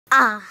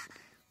Ah,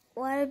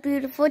 what a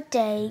beautiful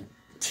day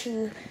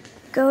to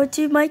go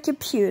to my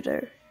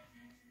computer.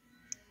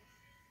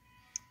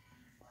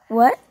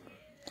 What?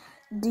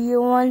 Do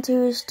you want to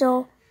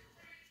install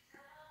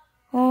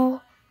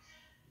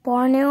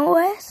Barney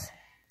OS?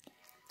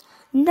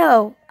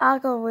 No, I'll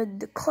go with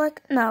the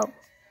click no.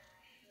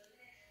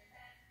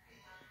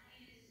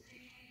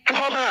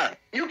 Haha,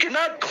 you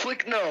cannot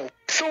click no,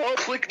 so I'll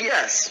click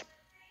yes.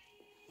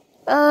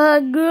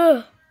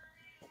 Good.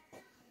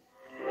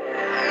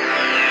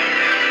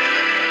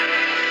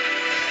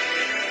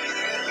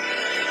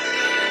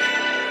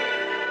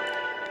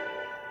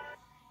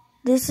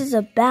 This is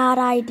a bad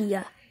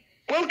idea.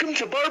 Welcome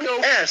to Barney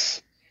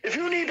OS. If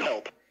you need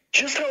help,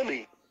 just tell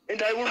me,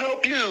 and I will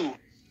help you.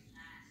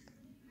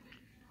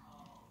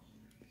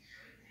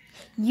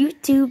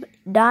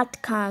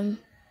 YouTube.com.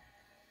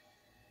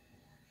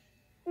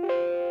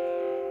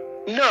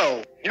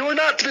 No, you're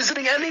not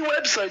visiting any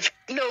websites.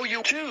 No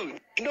YouTube,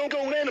 no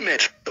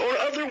GoAnimate, or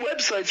other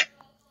websites.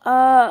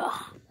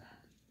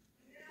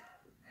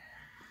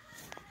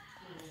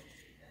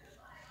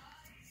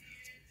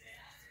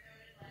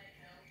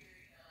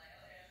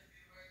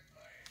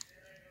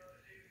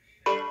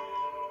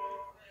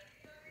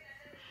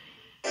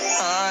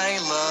 I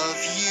love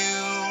you,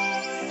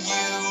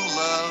 you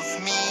love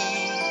me,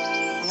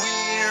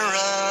 we're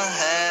a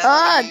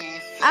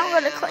happy I'm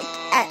gonna click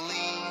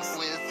X.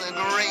 with a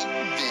great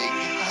big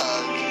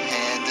hug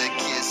and a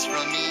kiss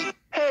from me.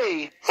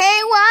 Hey, Hey,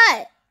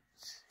 what?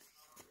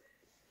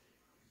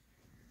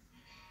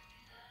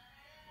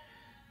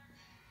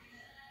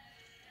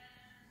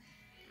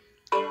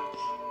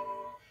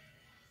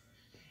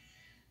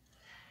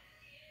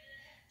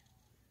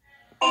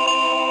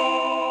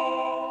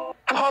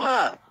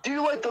 haha, do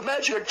you like the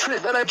magic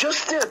trick that I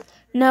just did?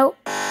 Nope.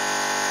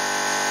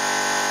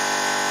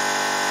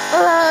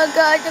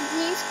 God, the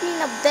green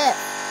screen of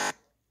death.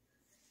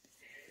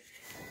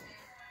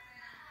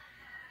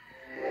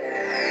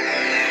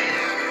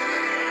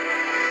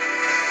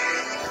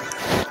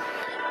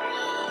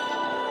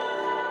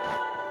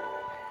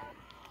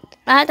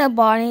 I had a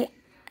Barney.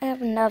 I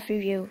have enough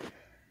of you.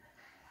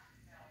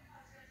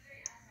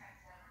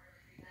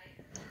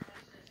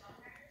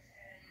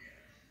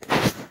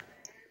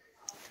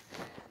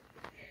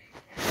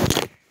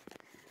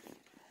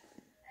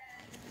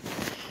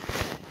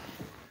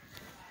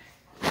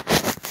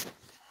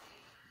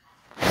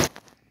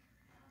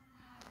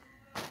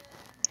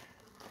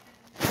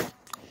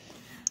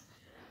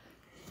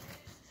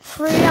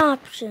 Free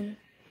option.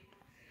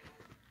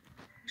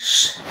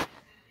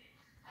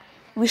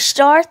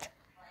 Restart,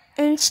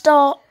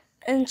 install,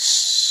 and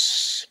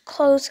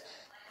close,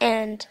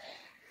 and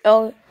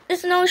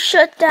there's no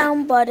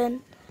shutdown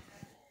button.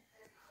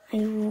 I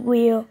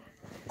will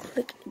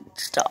click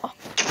install.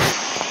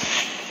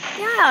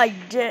 Yeah, I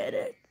did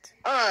it.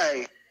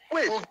 I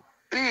will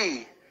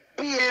be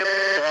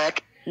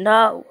back.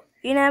 No,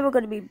 you're never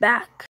gonna be back.